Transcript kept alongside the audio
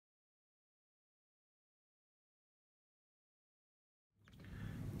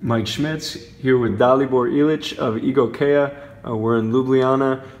Mike Schmitz here with Dalibor Ilic of Igokea. We're in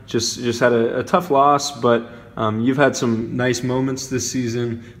Ljubljana. Just had a tough loss, but you've had some nice moments this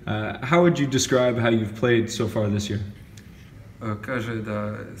season. How would you describe how you've played so far this year? Kaže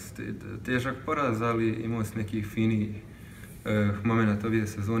da ste težak poraz, ali imao si nekih finih momenata ove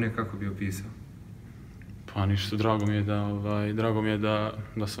sezone, kako bi opisao? Pa ništa, drago mi je da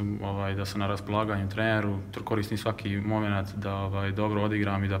sam na raspolaganju treneru, koristim svaki moment da dobro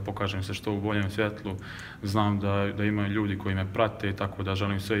odigram i da pokažem se što u boljem svjetlu. Znam da imaju ljudi koji me prate, tako da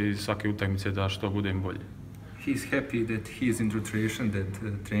želim sve iz svake utakmice da što budem bolji. He's happy that he is in rotation, that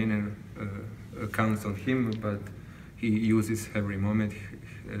trainer counts on him, but he uses every moment,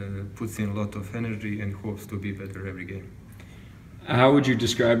 puts in a lot of energy and hopes to be better every game. How would you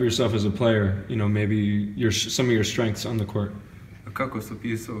describe yourself as a player? You know, maybe some of your strengths on the court. Kako si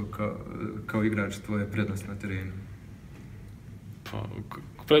opisao kao igrač tvoje prednosti na terenu? Pa,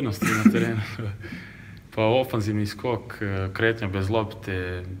 prednosti na terenu? Pa ofanzivni skok, kretnja bez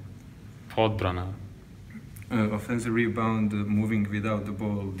lopte, odbrana. Offensive rebound, moving without the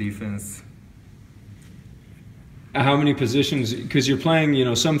ball, defense. How many positions? Because you're playing, you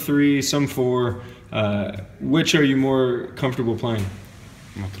know, some 3, some 4. Which are you more comfortable playing?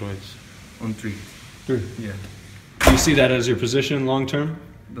 Na trojici. On 3. 3? Yeah. Do you see that as your position long term?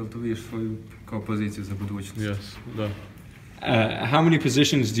 Da li to vidiš svoju kao poziciju za budućnost? Yes, da. How many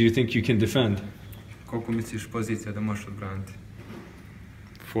positions do you think you can defend? Koliko misliš pozicija da možeš odbraniti?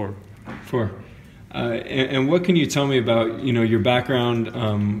 4. 4. And what can you tell me about, you know, your background,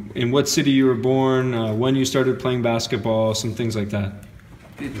 in what city you were born, when you started playing basketball, some things like that?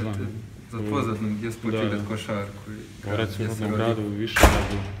 Pitate za pozadnu gdje si počeo igrati košarku. Recimo u rodnom gradu, u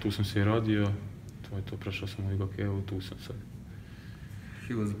Višegradu, tu sam se i rodio, to prešao sam u Igokeju, tu sam sad.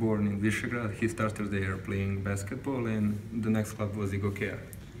 He was born in Višegrad, he started there playing basketball and the next club was Igokea.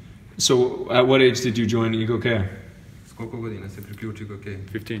 So at what age did you join Igokea? S koliko godina se priključi Igokeji?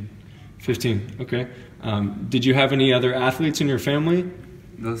 15. 15, okay. Did you have any other athletes in your family?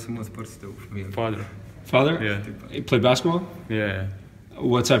 Da li si imao sportiste u familiji? Father? Yeah. He played basketball? Yeah.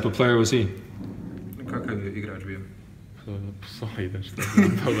 What type of player was he? Kakav je igrač bio? Solidan, što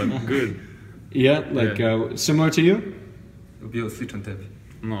je good. Yeah, like similar to you? Bio sličan tebi?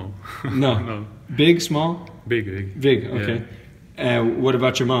 No. No. Big, small? Big. Big, okay. Yeah. What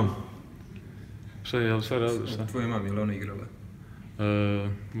about your mom? Šta je, šta? Tvoja mama, je li ona igrala?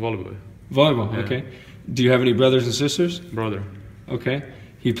 Volleyball. Volleyball, Yeah. okay. Do you have any brothers and sisters? Brother. Okay.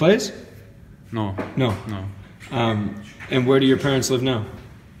 He plays? No. And where do your parents live now?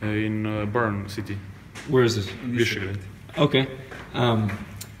 In Bern city. Where is this? Višegrad. Okay.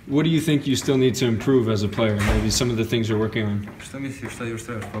 What do you think you still need to improve as a player? Maybe some of the things you're working on. Šta misliš, šta još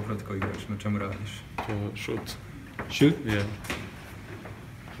trebaš popraviti kao igrač, na čemu radiš? Shoot. Shoot? Yeah.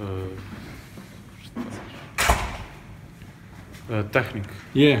 Technique.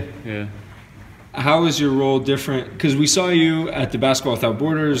 Yeah. Yeah. How is your role different? Because we saw you at the Basketball Without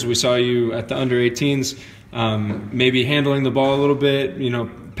Borders, we saw you at the under-18s, maybe handling the ball a little bit, you know,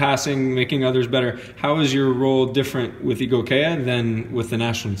 passing, making others better. How is your role different with Igokea than with the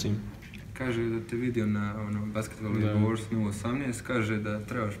national team? Kaže da te vidio na basketbalu Wars u 18, kaže da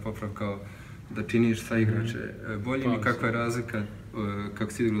trebaš poprav kao da činiš sa igrače boljim i kakva je razlika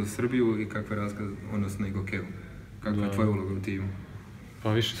kako si igrao za Srbiju i kakva je razlika odnosno na Igokeu. Kakva je tvoja uloga u timu?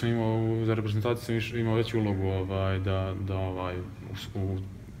 Pa više sam imao, za reprezentaciju sam imao veću ulogu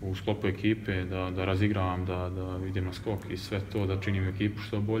u sklopu ekipe, da razigravam, da idem na skok i sve to, da činim ekipu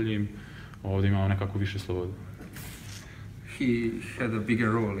što boljim. Ovdje imamo nekako više slobode. He had a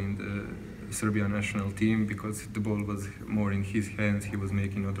bigger role in the Serbian national team because the ball was more in his hands. He was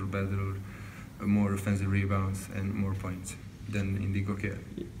making other better, more offensive rebounds and more points than in the Igokea.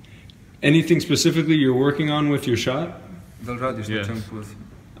 Anything specifically you're working on with your shot? Da li radiš na čemu posebno?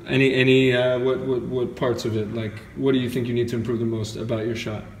 What parts of it? Like, what do you think you need to improve the most about your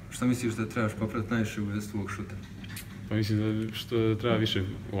shot? Šta misliš da trebaš popraviti najviše u vezi tvojeg šuta? Pa mislim da što treba više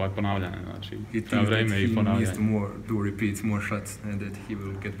ponavljanja, znači treba vreme i ponavljanje. He needs to more do repeats, more shots, and that he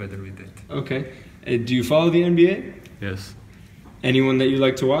will get better with that. Okay. Do you follow the NBA? Yes. Anyone that you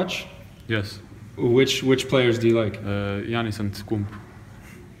like to watch? Yes. Which players do you like? Giannis Antetokounmpo.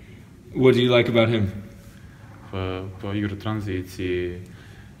 What do you like about him? Pa igru tranziciji,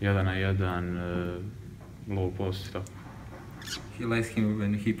 1 na 1, low post i tako. He likes him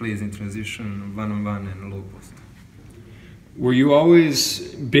when he plays in transition, 1-on-1 and low post. Were you always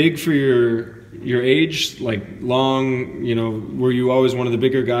big for your age, like long? You know, were you always one of the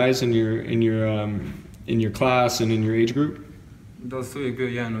bigger guys in your class and in your age group? Da li si uvijek bio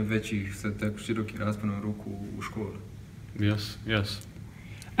jedan od većih sa tako širokim rasponom ruku u školi? Yes.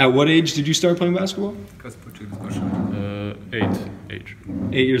 At what age did you start playing basketball? Kad si počeli s košarkom? 8 age.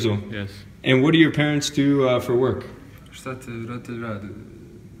 8 years old. Yes. And what do your parents do for work? Šta te roditelj radi?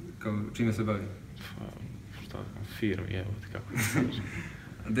 Kao, čime se bavi? Šta, firma, evo ti kako.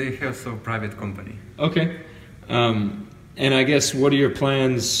 They have some private company. Okay. And I guess what are your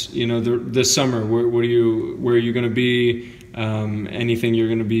plans, you know, this summer? Where are you going to be? Anything you're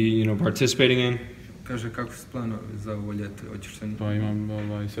going to be, you know, participating in? Kaže, kako su planovi za ovo ljeto? Hoćeš se... Pa imam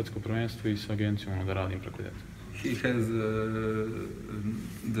svjetsko prvenstvo i s agencijom da radim preko ljeta. He has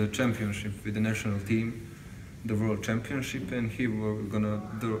the championship with the national team, the world championship, and he was gonna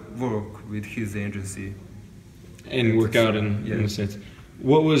work with his agency. And work out in the States.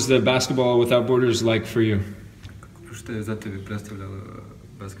 What was the Basketball Without Borders like for you? Što je za tebe predstavljalo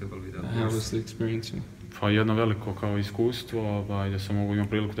Basketball Without How Borders? was the experience? Pa jedno veliko kao iskustvo, da sam mogu imati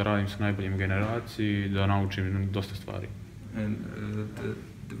priliku da radim sa najboljim generaciji, da naučim dosta stvari. And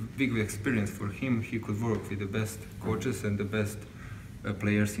the big experience for him, he could work with the best coaches and the best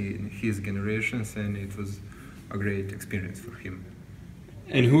players in his generations, and it was a great experience for him.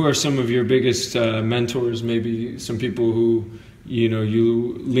 And who are some of your biggest mentors, maybe some people who, you know,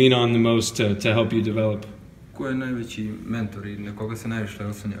 you lean on the most to help you develop? Ko je najveći mentor i na koga se najviše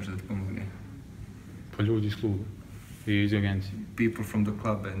oslanjaš da ti pomogne? Pa ljudi iz kluba i iz agencije. People from the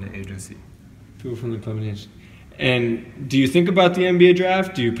club and the agency. People from the club and agency. And do you think about the NBA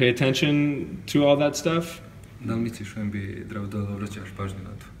draft? Do you pay attention to all that stuff? Da li misliš o NBA draftu, da obraćaš pažnju na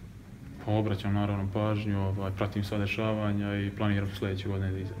to? Pa obraćam naravno pažnju, pratim sva dešavanja i planiram sljedeće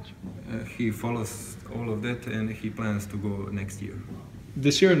godine da izađe. He follows all of that and he plans to go next year.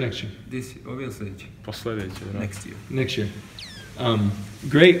 This year or next year? Ovo je sljedeće? Pa sljedeće, da. Next year. Next year.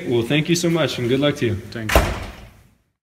 Great. Well, thank you so much and good luck to you. Thank you.